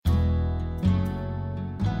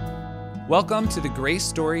Welcome to the Grace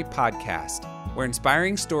Story Podcast, where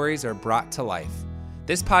inspiring stories are brought to life.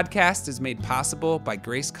 This podcast is made possible by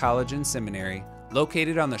Grace College and Seminary,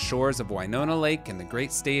 located on the shores of Winona Lake in the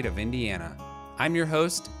great state of Indiana. I'm your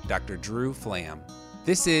host, Dr. Drew Flam.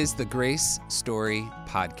 This is the Grace Story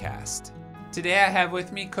Podcast. Today I have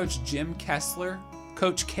with me Coach Jim Kessler.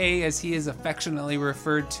 Coach K, as he is affectionately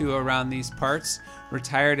referred to around these parts,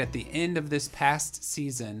 retired at the end of this past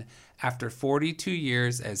season after 42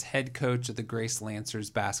 years as head coach of the Grace Lancers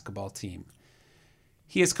basketball team.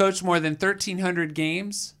 He has coached more than 1,300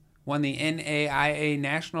 games, won the NAIA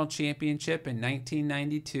National Championship in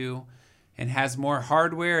 1992, and has more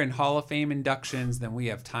hardware and Hall of Fame inductions than we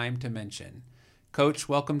have time to mention. Coach,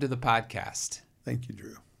 welcome to the podcast. Thank you,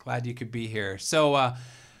 Drew. Glad you could be here. So,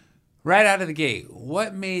 right out of the gate,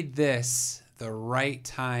 what made this the right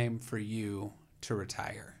time for you to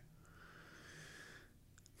retire?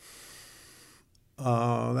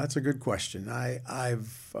 That's a good question.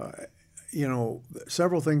 I've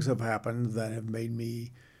several things have happened that have made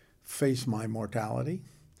me face my mortality.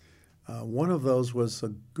 One of those was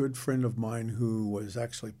a good friend of mine who was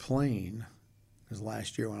actually playing his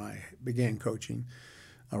last year when I began coaching,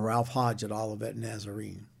 Ralph Hodge at Olivet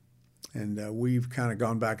Nazarene. And we've kind of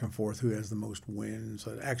gone back and forth who has the most wins.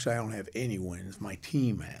 Actually, I don't have any wins. My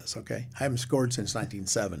team has, okay? I haven't scored since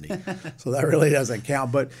 1970, so that really doesn't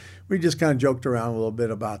count. But we just kind of joked around a little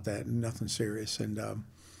bit about that, nothing serious. And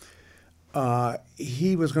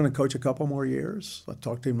he was going to coach a couple more years. I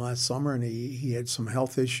talked to him last summer, and he had some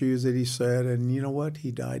health issues that he said, and you know what?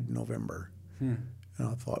 He died in November. And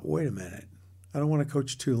I thought, wait a minute. I don't want to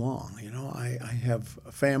coach too long. You know, I have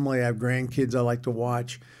a family. I have grandkids I like to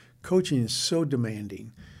watch. Coaching is so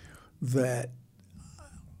demanding that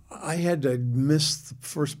I had to miss the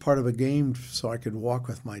first part of a game so I could walk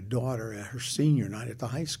with my daughter at her senior night at the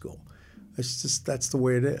high school. That's the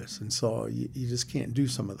way it is. And so you just can't do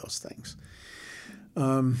some of those things.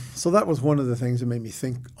 So that was one of the things that made me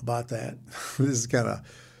think about that. This is kind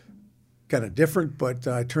of different, but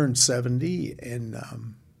I turned 70 in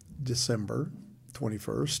December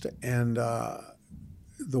 21st, and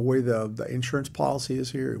the way the insurance policy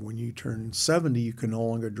is here, when you turn 70, you can no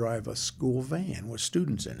longer drive a school van with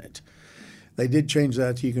students in it. They did change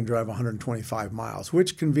that to you can drive 125 miles,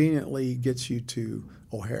 which conveniently gets you to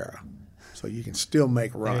O'Hara. So you can still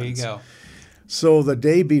make runs. There you go. So the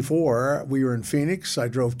day before, we were in Phoenix. I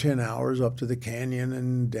drove 10 hours up to the canyon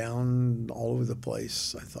and down all over the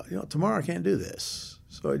place. I thought, tomorrow I can't do this.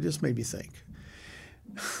 So it just made me think.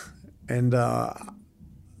 And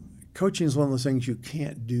coaching is one of those things you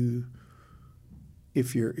can't do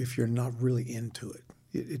if you're not really into it.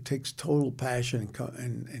 It takes total passion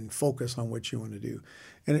and focus on what you want to do.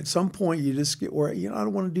 And at some point, you just get where, I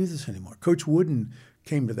don't want to do this anymore. Coach Wooden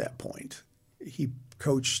came to that point. He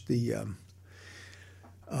coached the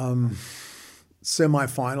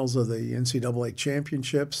semifinals of the NCAA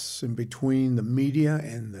championships. In between the media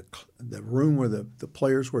and the room where the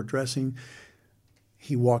players were dressing,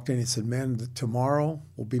 he walked in and said, man, tomorrow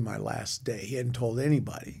will be my last day. He hadn't told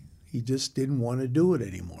anybody. He just didn't want to do it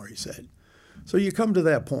anymore, he said. So you come to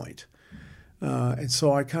that point. And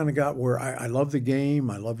so I kind of got where I love the game.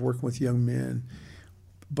 I love working with young men.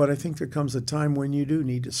 But I think there comes a time when you do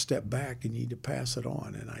need to step back and you need to pass it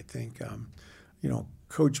on. And I think,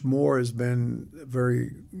 Coach Moore has been a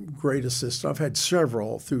very great assistant. I've had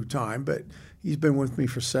several through time, but he's been with me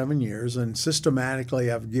for 7 years, and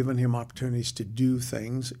systematically I've given him opportunities to do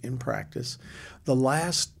things in practice. The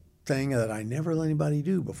last thing that I never let anybody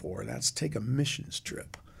do before, that's take a missions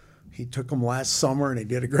trip. He took them last summer, and he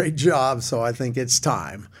did a great job, so I think it's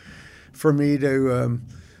time for me to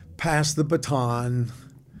pass the baton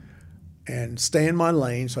and stay in my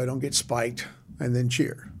lane so I don't get spiked, and then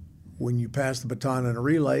cheer. When you pass the baton in a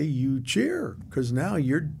relay, you cheer because now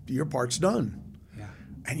your part's done. Yeah.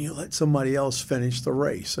 And you let somebody else finish the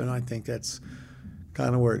race. And I think that's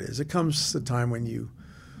kind of where it is. It comes the time when you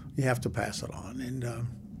have to pass it on. And,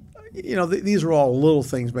 these are all little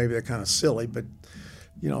things maybe they're kind of silly, but,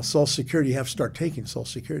 Social Security, you have to start taking Social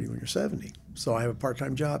Security when you're 70. So I have a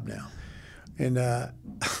part-time job now. And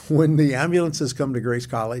when the ambulances come to Grace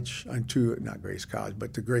College, not Grace College,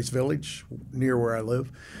 but to Grace Village, near where I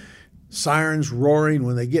live, sirens roaring.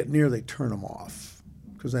 When they get near, they turn them off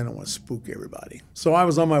because they don't want to spook everybody. So I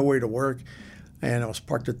was on my way to work, and I was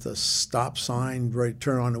parked at the stop sign, ready to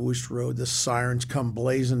turn on the Worcester Road. The sirens come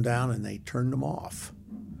blazing down, and they turned them off.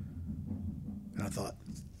 And I thought,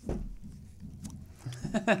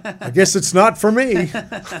 I guess it's not for me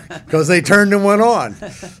because they turned and went on.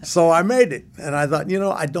 So I made it, and I thought,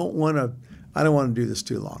 I don't want to do this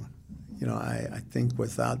too long. I think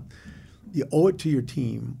you owe it to your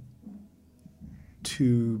team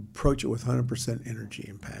to approach it with 100% energy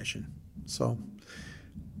and passion. So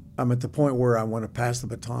I'm at the point where I want to pass the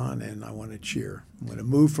baton and I want to cheer. I'm going to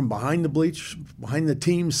move from behind the bleachers, behind the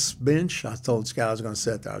team's bench. I told Scott I was going to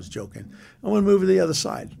sit there. I was joking. I want to move to the other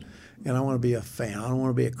side, and I want to be a fan. I don't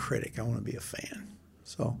want to be a critic. I want to be a fan.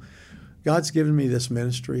 So God's given me this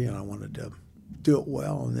ministry, and I wanted to do it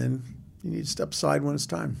well, and then you need to step aside when it's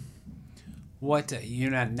time.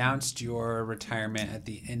 You announced your retirement at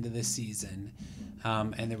the end of the season,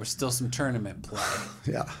 and there was still some tournament play.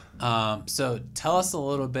 Yeah. So tell us a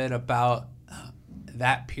little bit about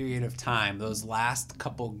that period of time, those last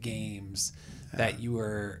couple games that you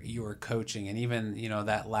were coaching, and even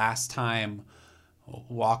that last time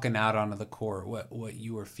walking out onto the court, what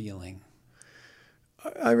you were feeling.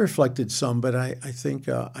 I reflected some, but I think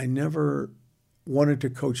I never wanted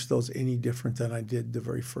to coach those any different than I did the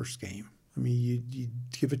very first game. I mean, you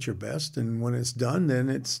give it your best, and when it's done, then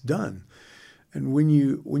it's done. And when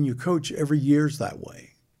you coach, every year's that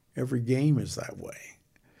way. Every game is that way.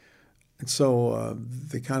 And so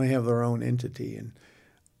they kind of have their own entity. And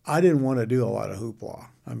I didn't want to do a lot of hoopla.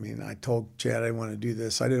 I mean, I told Chad I didn't want to do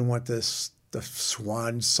this. I didn't want the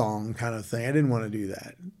swan song kind of thing. I didn't want to do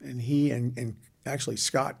that. And he and actually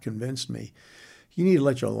Scott convinced me, you need to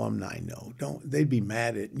let your alumni know. They'd be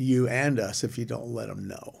mad at you and us if you don't let them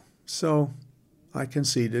know. So I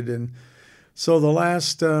conceded, and so the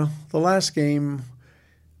last game,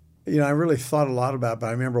 I really thought a lot about it, but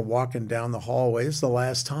I remember walking down the hallway. It's the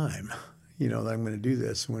last time, that I'm going to do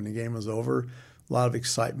this. When the game was over, a lot of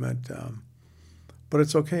excitement, but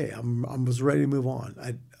it's okay. I was ready to move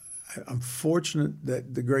on. I'm fortunate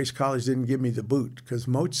that the Grace College didn't give me the boot, because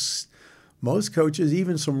most coaches,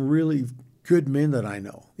 even some really good men that I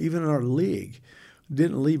know, even in our league,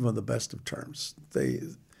 didn't leave on the best of terms.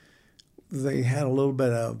 They had a little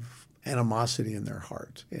bit of animosity in their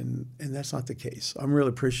heart, and that's not the case. I'm really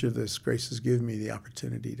appreciative that Grace has given me the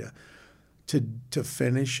opportunity to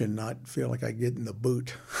finish and not feel like I get in the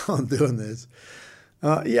boot on doing this.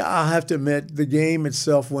 I have to admit, the game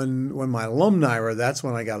itself, when my alumni were, that's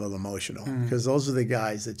when I got a little emotional, because those are the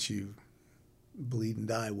guys that you bleed and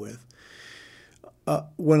die with.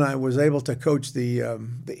 When I was able to coach the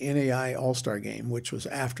NAI All-Star game, which was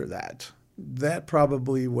after that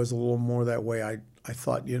probably was a little more that way. I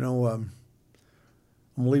thought, I'm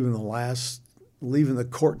leaving the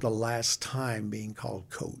court the last time being called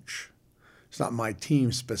coach. It's not my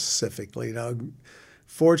team specifically.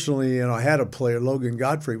 Fortunately, I had a player, Logan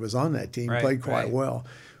Godfrey was on that team, played quite well.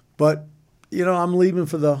 But, I'm leaving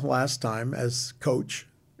for the last time as coach,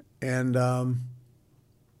 and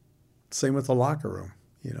same with the locker room.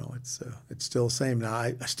 It's still the same. Now,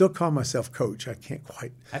 I still call myself coach. I can't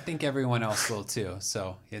quite. I think everyone else will too.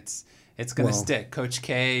 So it's going to stick. Coach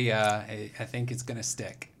K, I think it's going to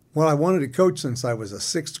stick. Well, I wanted to coach since I was a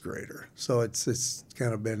sixth grader. So it's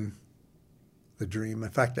kind of been the dream.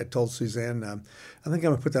 In fact, I told Suzanne, I think I'm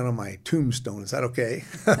going to put that on my tombstone. Is that okay?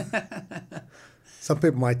 Some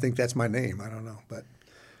people might think that's my name. I don't know. But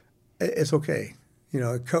it's okay.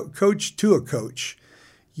 Coach to a coach.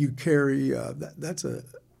 You carry that's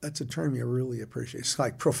a term you really appreciate. It's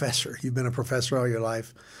like professor. You've been a professor all your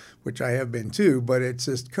life, which I have been too, but it's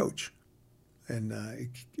just coach. And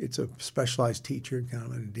it's a specialized teacher, kind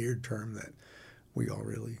of an endeared term that we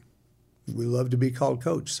love to be called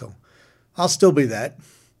coach. So I'll still be that.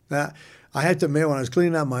 Now, I have to admit, when I was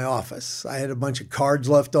cleaning out my office, I had a bunch of cards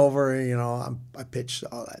left over. I pitched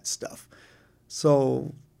all that stuff.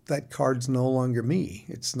 So that card's no longer me.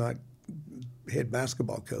 It's not head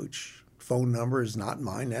basketball coach. Phone number is not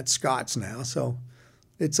mine. That's Scott's now. So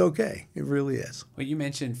it's okay. It really is. Well, you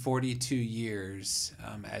mentioned 42 years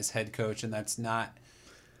as head coach, and that's not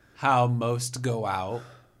how most go out.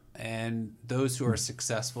 And those who are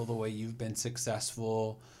successful the way you've been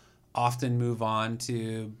successful often move on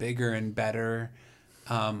to bigger and better.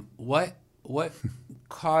 What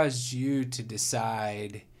caused you to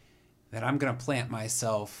decide that I'm going to plant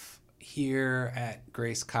myself here at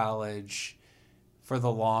Grace College for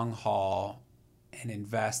the long haul and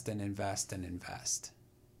invest and invest and invest?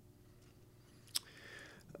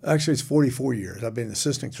 Actually, it's 44 years. I've been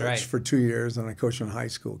assistant coach right. for 2 years, and I coached in high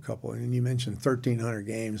school a couple. And you mentioned 1,300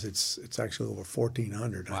 games. It's actually over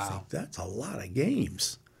 1,400. Wow. I think that's a lot of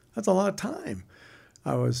games. That's a lot of time.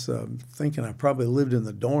 I was thinking I probably lived in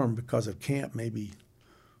the dorm because of camp maybe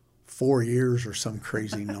 4 years or some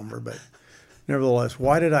crazy number. But nevertheless,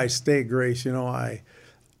 why did I stay at Grace? I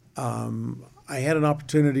had an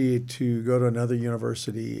opportunity to go to another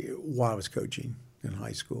university while I was coaching in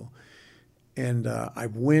high school. And I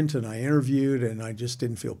went and I interviewed, and I just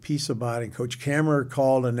didn't feel peace about it. And Coach Kammerer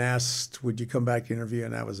called and asked, would you come back to interview?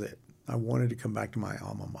 And that was it. I wanted to come back to my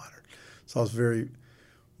alma mater. So I was very,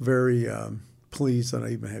 very pleased that I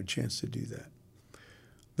even had a chance to do that.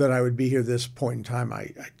 That I would be here this point in time,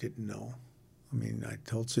 I didn't know. I mean, I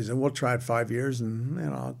told Susan, we'll try it 5 years and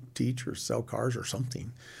I'll teach or sell cars or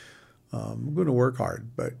something. I'm going to work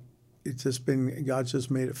hard, but it's just been, God's just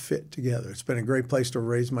made it fit together. It's been a great place to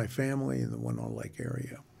raise my family in the Winona Lake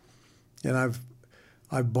area. And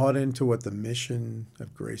I've bought into what the mission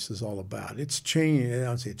of Grace is all about. It's changed. I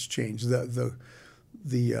don't say it's changed. It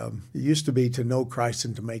used to be to know Christ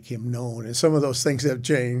and to make him known. And some of those things have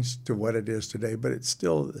changed to what it is today, but it's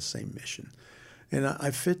still the same mission. And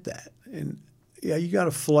I fit that. And yeah, you got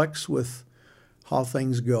to flex with how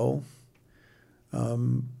things go.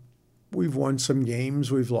 We've won some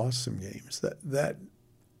games. We've lost some games. That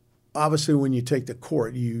obviously, when you take the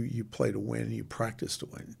court, you play to win. You practice to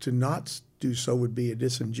win. To not do so would be a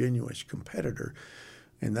disingenuous competitor,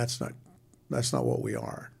 and that's not what we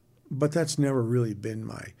are. But that's never really been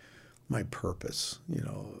my purpose. You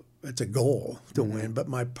know, it's a goal to win, but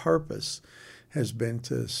my purpose has been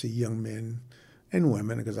to see young men and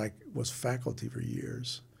women, because I was faculty for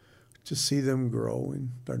years, to see them grow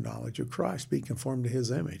in their knowledge of Christ, be conformed to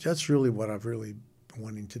his image. That's really what I've really been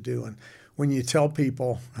wanting to do. And when you tell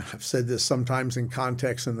people, I've said this sometimes in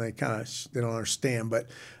context and they don't understand, but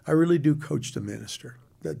I really do coach to minister.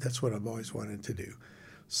 That's what I've always wanted to do.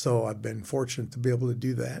 So I've been fortunate to be able to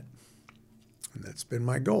do that, and that's been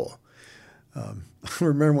my goal. I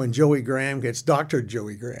remember when Joey Graham gets Dr.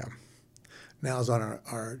 Joey Graham, now is on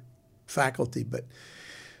our faculty, but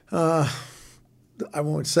I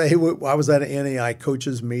won't say. I was at an NAI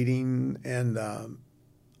coaches meeting, and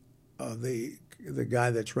the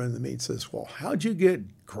guy that's running the meeting says, "Well, how'd you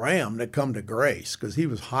get Graham to come to Grace?" Because he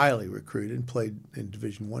was highly recruited and played in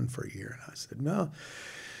Division I for a year. And I said, "No,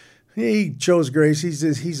 he chose Grace.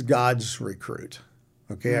 He's God's recruit."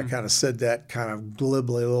 Okay, I kind of said that kind of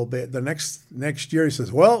glibly a little bit. The next year he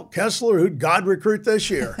says, "Well, Kessler, who'd God recruit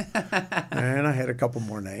this year?" And I had a couple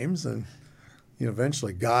more names, and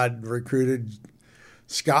eventually God recruited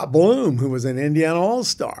Scott Bloom, who was an Indiana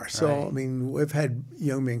All-Star. So, right. I mean, we've had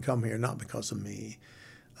young men come here, not because of me.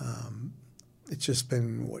 It's just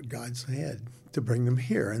been what God's had to bring them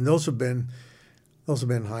here. And those have been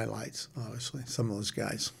highlights, obviously, some of those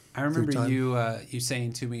guys. I remember you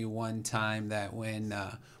saying to me one time that when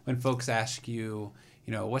folks ask you,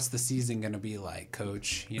 what's the season going to be like,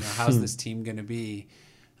 Coach? How's this team going to be?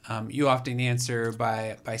 You often answer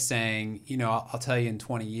by saying, I'll tell you in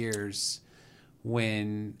 20 years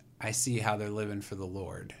when I see how they're living for the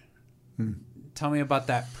Lord. Tell me about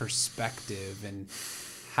that perspective and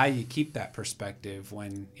how you keep that perspective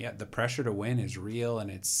when the pressure to win is real and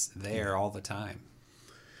it's there all the time.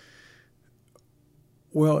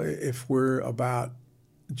 Well, if we're about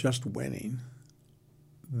just winning,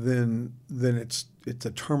 then it's a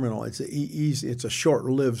terminal. It's a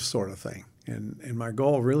short-lived sort of thing. And my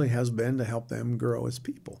goal really has been to help them grow as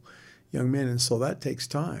people, young men. And so that takes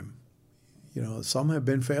time. Some have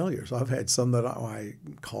been failures. I've had some that I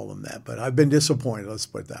call them that, but I've been disappointed, let's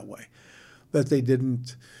put it that way, that they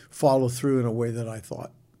didn't follow through in a way that I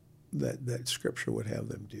thought that Scripture would have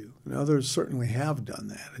them do. And others certainly have done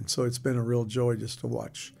that. And so it's been a real joy just to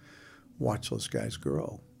watch those guys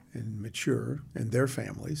grow and mature and their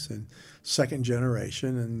families and second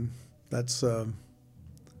generation. And that's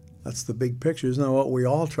the big picture. Isn't that what we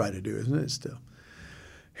all try to do, isn't it? Is to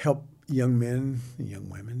help young men and young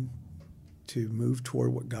women to move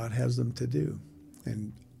toward what God has them to do.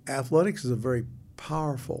 And athletics is a very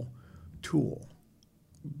powerful tool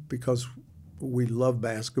because we love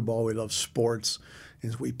basketball, we love sports,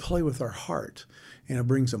 and we play with our heart, and it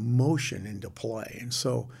brings emotion into play. And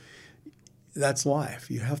so that's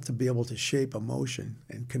life. You have to be able to shape emotion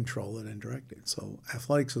and control it and direct it. So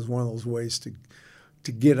athletics is one of those ways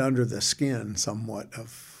to get under the skin somewhat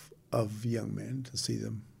of young men, to see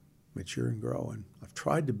them mature and grow. And I've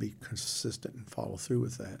tried to be consistent and follow through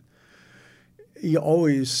with that. You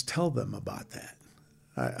always tell them about that.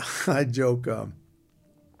 I joke,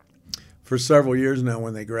 for several years now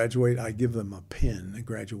when they graduate, I give them a pen, a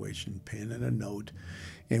graduation pen and a note.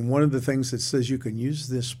 And one of the things that says you can use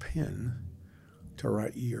this pen to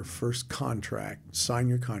write your first contract, sign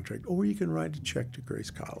your contract, or you can write a check to Grace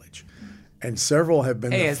College. And several have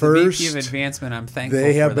been the first. The VP of Advancement, I'm thankful for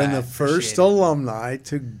that. They have been the first alumni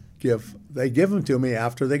to give. They give them to me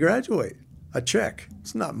after they graduate, a check.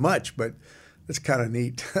 It's not much, but it's kind of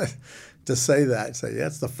neat to say that. Say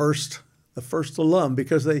that's the first alum,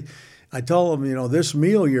 because I tell them, this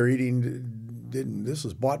meal you're eating this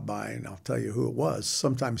was bought by, and I'll tell you who it was.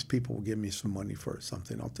 Sometimes people will give me some money for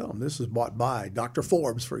something. I'll tell them this is bought by Dr.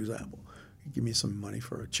 Forbes, for example. give me some money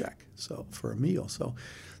for a check, so for a meal. So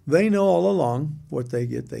they know all along what they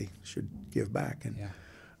get, they should give back.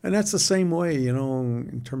 And that's the same way,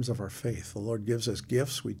 in terms of our faith. The Lord gives us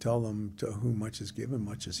gifts. We tell them, to whom much is given,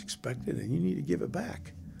 much is expected, and you need to give it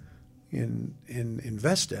back and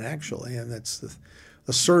invest it, actually. And that's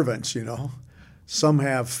the servants, Some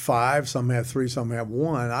have 5, some have 3, some have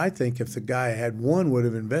 1. I think if the guy had 1, would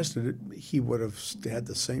have invested it, he would have had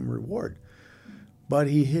the same reward. But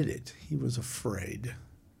he hid it. He was afraid.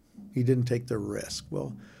 He didn't take the risk.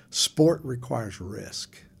 Well, sport requires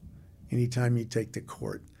risk. Anytime you take the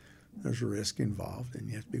court, there's a risk involved, and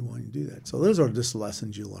you have to be willing to do that. So those are just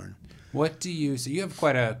lessons you learn. So you have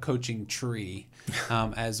quite a coaching tree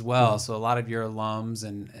as well. So a lot of your alums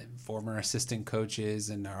and former assistant coaches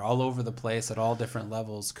and are all over the place at all different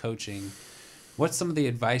levels coaching. What's some of the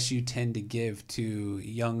advice you tend to give to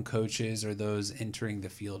young coaches or those entering the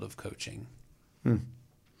field of coaching?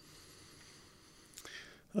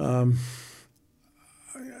 I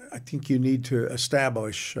think you need to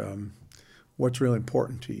establish what's really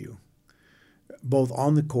important to you, both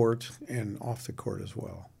on the court and off the court as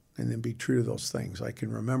well, and then be true to those things. I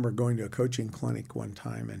can remember going to a coaching clinic one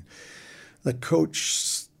time, and the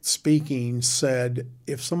coach speaking said,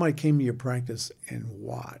 if somebody came to your practice and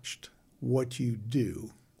watched what you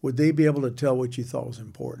do, would they be able to tell what you thought was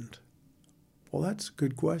important? Well, that's a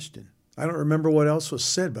good question. I don't remember what else was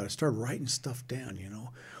said, but I started writing stuff down,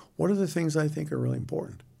 What are the things I think are really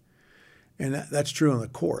important? And that's true on the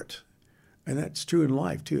court. And that's true in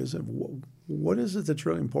life, too. What is it that's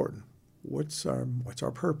really important? What's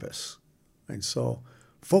our purpose? And so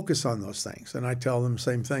focus on those things. And I tell them the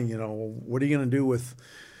same thing, what are you going to do with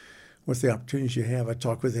the opportunities you have? I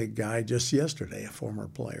talked with a guy just yesterday, a former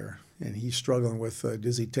player, and he's struggling with,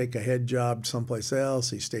 does he take a head job someplace else?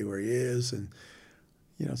 He stay where he is? And,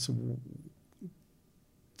 so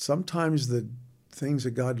sometimes the things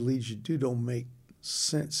that God leads you to do don't make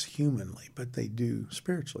sense humanly, but they do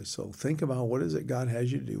spiritually. So think about, what is it God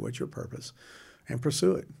has you to do? What's your purpose? And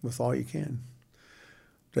pursue it with all you can.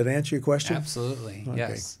 Did I answer your question? Absolutely, okay.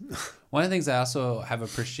 Yes. One of the things I also have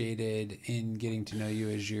appreciated in getting to know you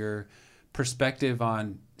is your perspective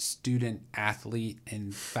on student athlete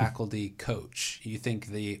and faculty coach. You think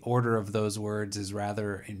the order of those words is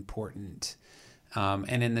rather important.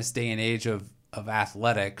 And in this day and age of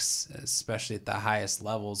athletics, especially at the highest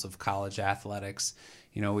levels of college athletics,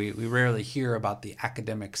 we rarely hear about the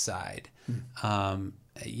academic side.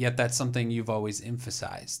 Yet that's something you've always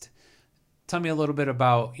emphasized. Tell me a little bit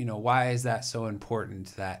about, why is that so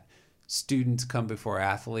important that students come before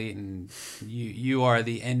athlete, and you are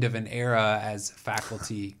the end of an era as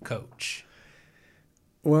faculty coach?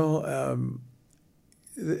 Well,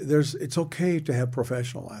 it's okay to have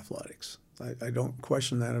professional athletics. I don't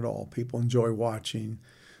question that at all. People enjoy watching.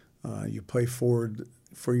 You play forward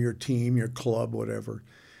for your team, your club, whatever.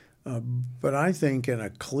 But I think in a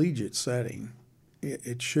collegiate setting,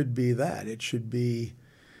 it should be that. It should be,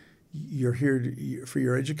 you're here for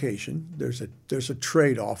your education. There's a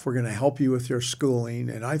trade-off. We're going to help you with your schooling.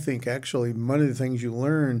 And I think actually one of the things you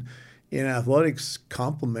learn in athletics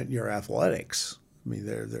complement your athletics. I mean,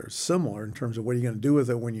 they're similar in terms of what are you going to do with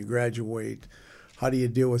it when you graduate. How do you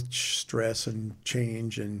deal with stress and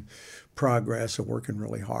change and progress and working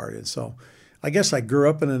really hard? And so I guess I grew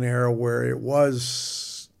up in an era where it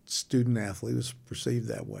was student athlete was perceived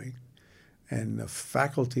that way. And the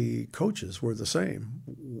faculty coaches were the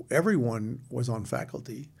same. Everyone was on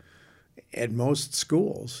faculty at most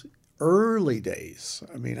schools. Early days.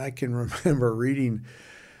 I mean, I can remember reading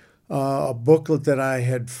a booklet that I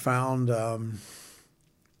had found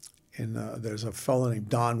there's a fellow named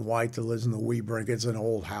Don White that lives in the Weebrink. It's an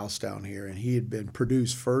old house down here, and he had been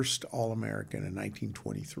produced first All-American in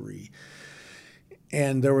 1923.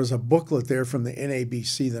 And there was a booklet there from the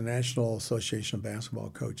NABC, the National Association of Basketball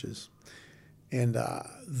Coaches. And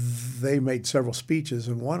they made several speeches,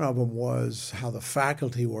 and one of them was how the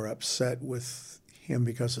faculty were upset with him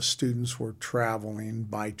because the students were traveling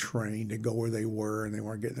by train to go where they were and they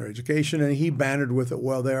weren't getting their education. And he bantered with it,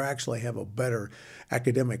 well, they actually have a better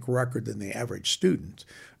academic record than the average student.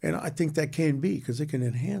 And I think that can be because it can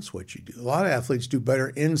enhance what you do. A lot of athletes do better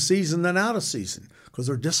in season than out of season because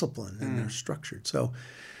they're disciplined and they're structured. So,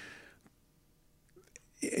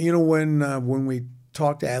 when we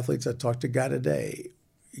talk to athletes, I talked to a guy today,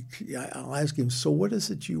 I'll ask him, so what is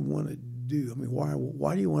it you want to do? I mean,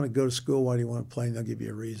 why do you want to go to school? Why do you want to play? And they'll give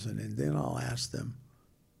you a reason. And then I'll ask them,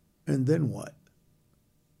 and then what?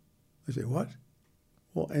 I say, what?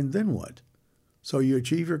 Well, and then what? So you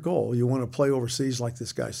achieve your goal. You want to play overseas like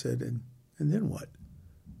this guy said, and then what?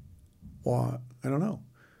 Well, I don't know.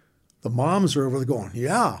 The moms are over there going,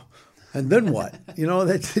 yeah, And then what?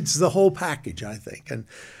 It's the whole package, I think. And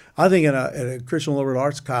I think at a Christian liberal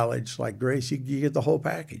arts college like Grace, you get the whole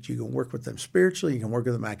package. You can work with them spiritually, you can work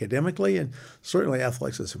with them academically, and certainly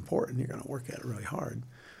athletics is important. You're going to work at it really hard.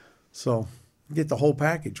 So you get the whole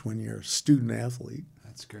package when you're a student athlete.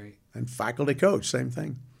 That's great. And faculty coach, same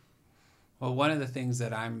thing. Well, one of the things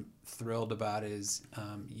that I'm thrilled about is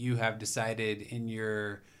you have decided in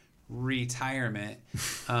your retirement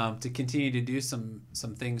to continue to do some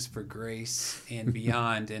things for Grace and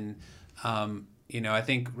beyond. And I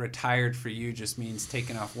think retired for you just means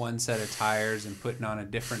taking off one set of tires and putting on a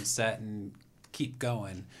different set and keep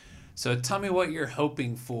going. So tell me what you're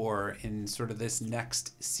hoping for in sort of this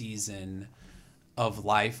next season of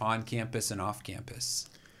life on campus and off campus.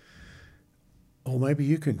 Well, maybe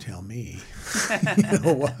you can tell me.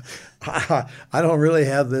 I don't really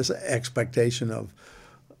have this expectation of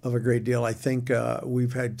a great deal. I think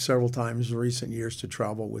we've had several times in recent years to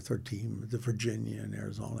travel with our team to Virginia and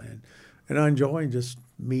Arizona, and I enjoy just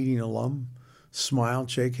meeting alum, smile,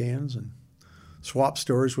 shake hands, and swap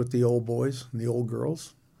stories with the old boys and the old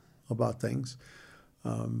girls about things.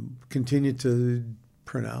 Continue to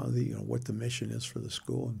print out what the mission is for the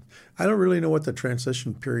school. And I don't really know what the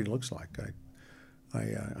transition period looks like.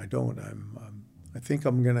 I don't. I think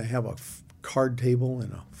I'm going to have a card table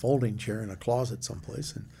and a folding chair in a closet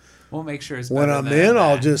someplace, and we'll make sure it's when better I'm than in, that.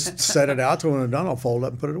 I'll just set it out. So when I'm done, I'll fold it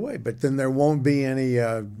up and put it away. But then there won't be any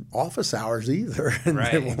office hours either. And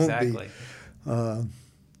right. there won't Exactly.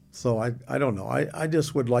 So I don't know. I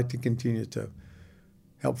just would like to continue to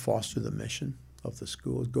help foster the mission of the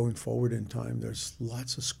school going forward in time. There's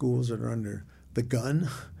lots of schools that are under the gun.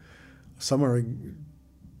 Some are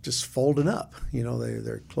just folding up.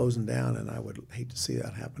 They're closing down, and I would hate to see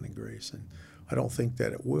that happen in Grace. And I don't think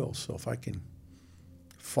that it will. So if I can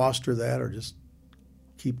foster that or just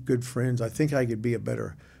keep good friends, I think I could be a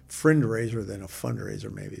better friend raiser than a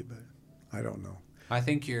fundraiser maybe, but I don't know. I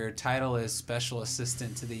think your title is special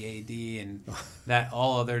assistant to the AD, and that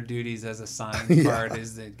all other duties as a sign card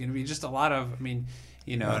is going to be just a lot of, and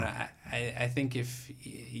I think if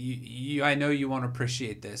you I know you won't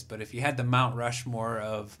appreciate this, but if you had the Mount Rushmore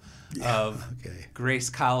of Grace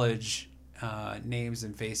College names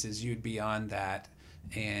and faces, you'd be on that.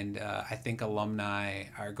 And I think alumni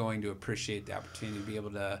are going to appreciate the opportunity to be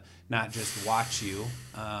able to not just watch you,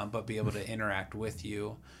 but be able to interact with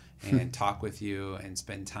you and talk with you and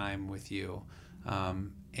spend time with you.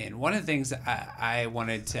 And one of the things that I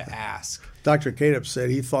wanted to ask. Dr. Cadup said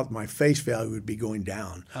he thought my face value would be going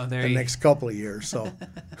down the next couple of years. So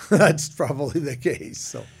that's probably the case.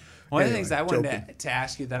 So one of the things I wanted to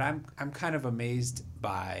ask you that I'm kind of amazed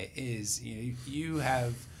by is you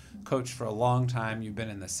have coached for a long time. You've been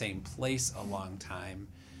in the same place a long time.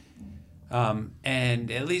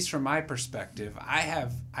 And at least from my perspective, I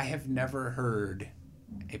have never heard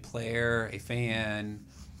a player, a fan,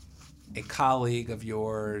 a colleague of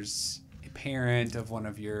yours, a parent of one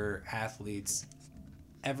of your athletes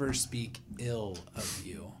ever speak ill of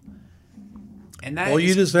you. And that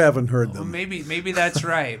you just haven't heard them. Maybe that's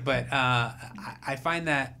right, but I find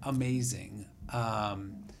that amazing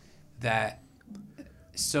that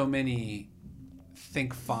so many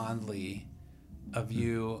think fondly of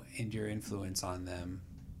you and your influence on them.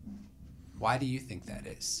 Why do you think that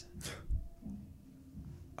is?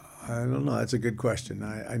 I don't know. That's a good question.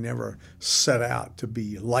 I never set out to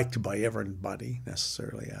be liked by everybody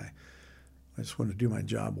necessarily. I just want to do my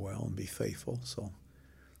job well and be faithful. So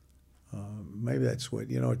maybe that's what,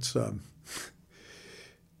 it's,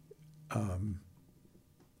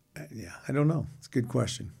 yeah, I don't know. It's a good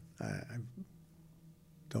question. I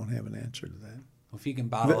don't have an answer to that. Well, if you can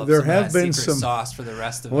bottle up there some have of that been secret some sauce for the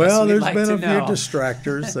rest of us, well, we'd there's like been to a few know.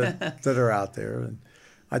 distractors that are out there, and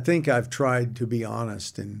I think I've tried to be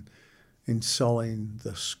honest in selling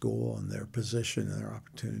the school and their position and their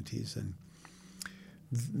opportunities, and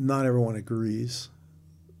not everyone agrees,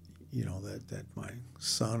 that my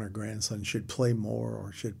son or grandson should play more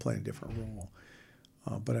or should play a different role.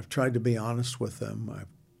 But I've tried to be honest with them.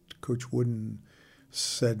 Coach Wooden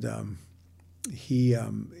said he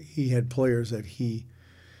had players that he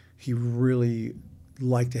really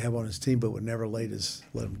liked to have on his team, but would never let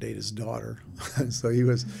him date his daughter. So he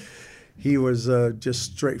was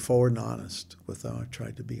just straightforward and honest with them. I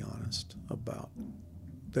tried to be honest about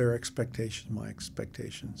their expectations, my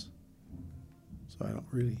expectations. So I don't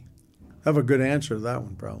really have a good answer to that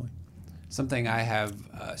one, probably. Something I have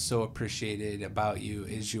so appreciated about you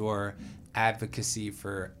is your advocacy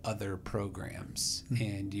for other programs. Mm-hmm.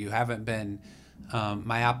 And you haven't been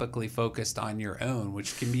myopically focused on your own,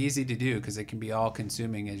 which can be easy to do because it can be all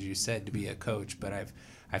consuming, as you said, to be a coach. But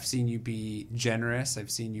I've seen you be generous.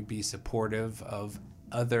 I've seen you be supportive of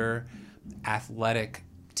other athletic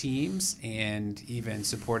teams and even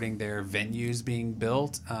supporting their venues being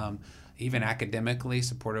built, even academically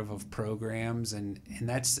supportive of programs. And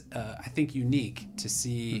that's, I think, unique to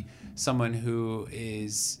see someone who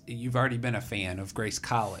you've already been a fan of Grace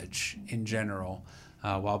College in general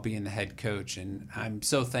while being the head coach. And I'm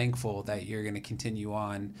so thankful that you're going to continue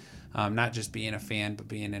on, not just being a fan, but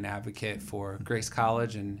being an advocate for Grace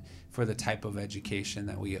College and for the type of education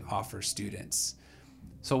that we offer students.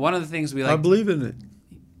 So one of the things we like... I believe in it.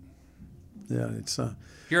 Yeah, it's...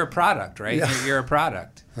 You're a product, right? Yeah. You're a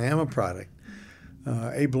product. I am a product.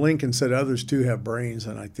 Abe Lincoln said others too have brains,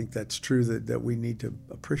 and I think that's true, that we need to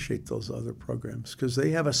appreciate those other programs because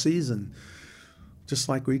they have a season just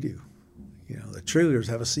like we do. You know, the cheerleaders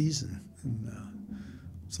have a season. And,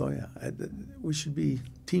 so, yeah, we should be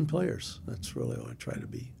team players. That's really what I try to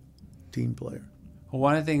be, team player. Well,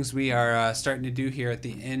 one of the things we are starting to do here at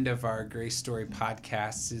the end of our Grace Story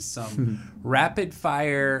podcasts is some rapid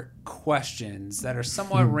fire questions that are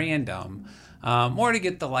somewhat random, more to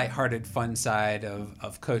get the lighthearted fun side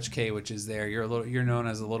of Coach K, which is there. You're known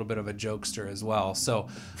as a little bit of a jokester as well. So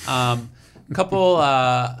a couple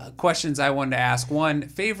questions I wanted to ask. One,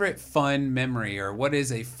 favorite fun memory, or what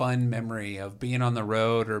is a fun memory of being on the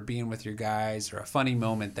road or being with your guys, or a funny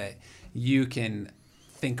moment that you can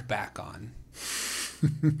think back on?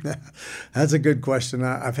 That's a good question.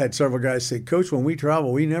 I've had several guys say, Coach, when we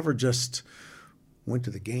travel, we never just went to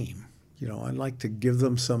the game. You know, I'd like to give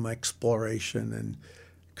them some exploration, and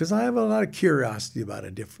because I have a lot of curiosity about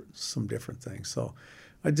some different things. So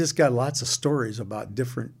I just got lots of stories about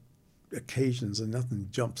different occasions, and nothing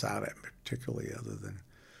jumps out at me particularly other than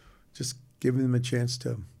just giving them a chance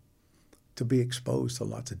to be exposed to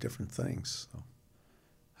lots of different things. So.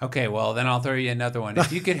 Okay, well, then I'll throw you another one.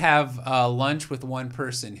 If you could have lunch with one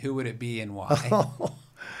person, who would it be and why?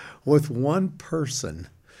 With one person.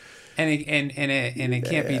 And it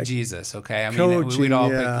can't be Jesus, okay? I mean, Coaching, we'd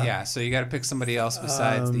all yeah. pick, yeah, so you got to pick somebody else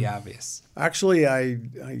besides the obvious. Actually, I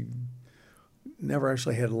never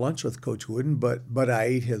actually had lunch with Coach Wooden, but I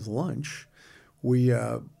ate his lunch. We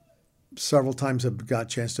several times have got a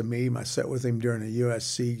chance to meet him. I sat with him during a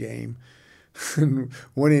USC game. And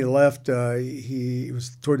when he left, he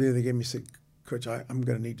was toward the end of the game. He said, Coach, I'm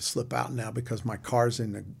going to need to slip out now because my car's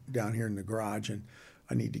down here in the garage, and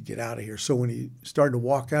I need to get out of here. So when he started to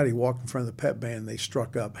walk out, he walked in front of the pep band. They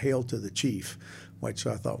struck up "Hail to the Chief," which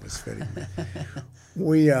I thought was fitting.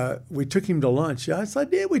 We took him to lunch. Yes, I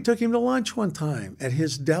did. We took him to lunch one time at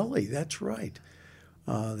his deli. That's right.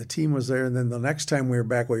 The team was there, and then the next time we were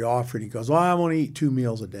back, we offered. He goes, "Well, I want to eat 2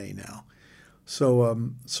 meals a day now."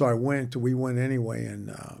 So I went. We went anyway,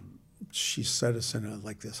 and she set us in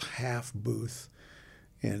like this half booth,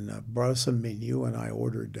 and brought us a menu, and I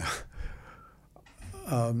ordered.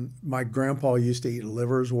 My grandpa used to eat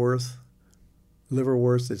liverwurst.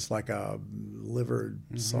 It's like a liver.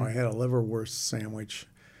 Mm-hmm. So I had a liverwurst sandwich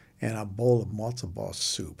and a bowl of matzo ball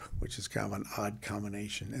soup, which is kind of an odd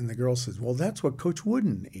combination. And the girl says, "Well, that's what Coach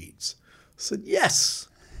Wooden eats." I said, "Yes,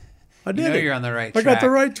 I did. You're on the right track. I got the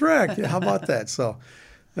right track. Yeah, how about that?" So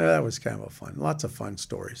that was kind of lots of fun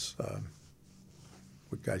stories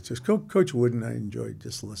with guys. Just Coach Wooden, I enjoyed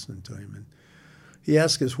just listening to him. And he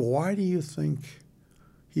asked us, "Well, why do you think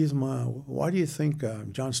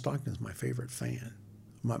John Stockton is my favorite fan,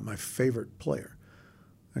 my favorite player?"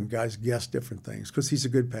 And guys guess different things. Because he's a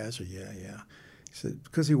good passer. Yeah. He said,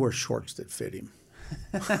 because he wears shorts that fit him.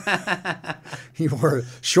 He wore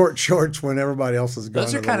short shorts when everybody else is going.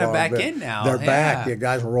 Those are kind of back in now. They're back. Yeah,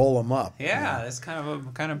 guys roll them up. Yeah, that's kind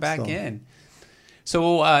of back in.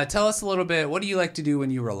 So tell us a little bit. What do you like to do when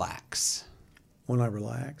you relax? When I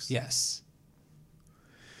relax? Yes.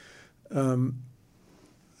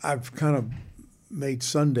 I've kind of made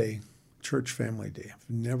Sunday church family day. I've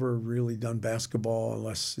never really done basketball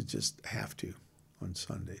unless you just have to on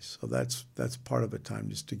Sundays. So that's part of the time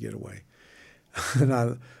just to get away. And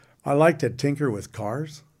I like to tinker with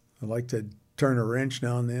cars. I like to turn a wrench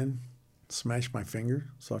now and then, smash my finger.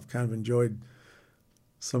 So I've kind of enjoyed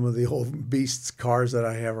some of the old beasts cars that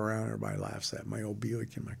I have around. Everybody laughs at my old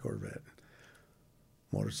Buick and my Corvette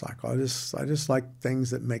motorcycle. I just like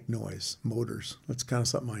things that make noise, motors. That's kind of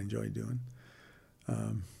something I enjoy doing.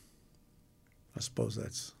 I suppose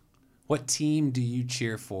that's. What team do you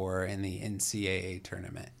cheer for in the NCAA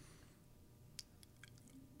tournament?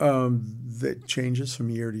 That changes from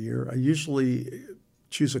year to year. I usually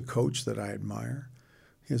choose a coach that I admire,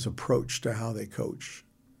 his approach to how they coach,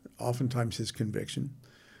 oftentimes his conviction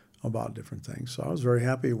about different things. So I was very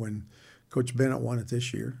happy when Coach Bennett won it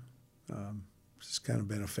this year. Just kind of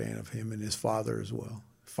been a fan of him and his father as well.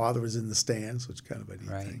 father was in the stands, which is kind of a neat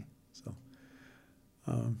Right. thing. So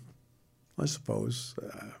I suppose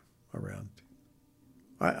around.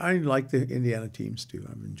 I like the Indiana teams too.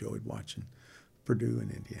 I've enjoyed watching Purdue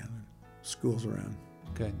and Indiana schools around.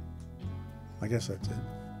 Good. I guess that's it.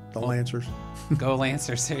 The Lancers. Go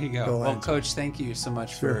Lancers. There you go. Go Well, Lancers. Coach, thank you so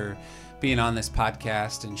much Sure. for being on this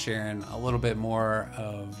podcast and sharing a little bit more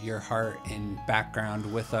of your heart and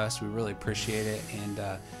background with us. We really appreciate it. And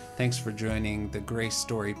thanks for joining the Grace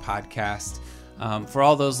Story podcast. For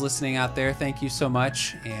all those listening out there, thank you so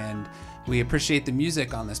much. And we appreciate the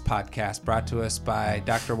music on this podcast brought to us by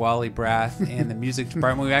Dr. Wally Brath and the music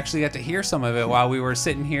department. We actually got to hear some of it while we were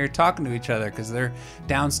sitting here talking to each other because they're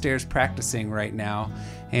downstairs practicing right now.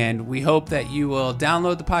 And we hope that you will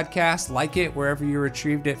download the podcast, like it wherever you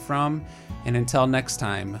retrieved it from. And until next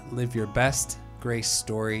time, live your best Grace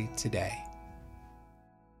story today.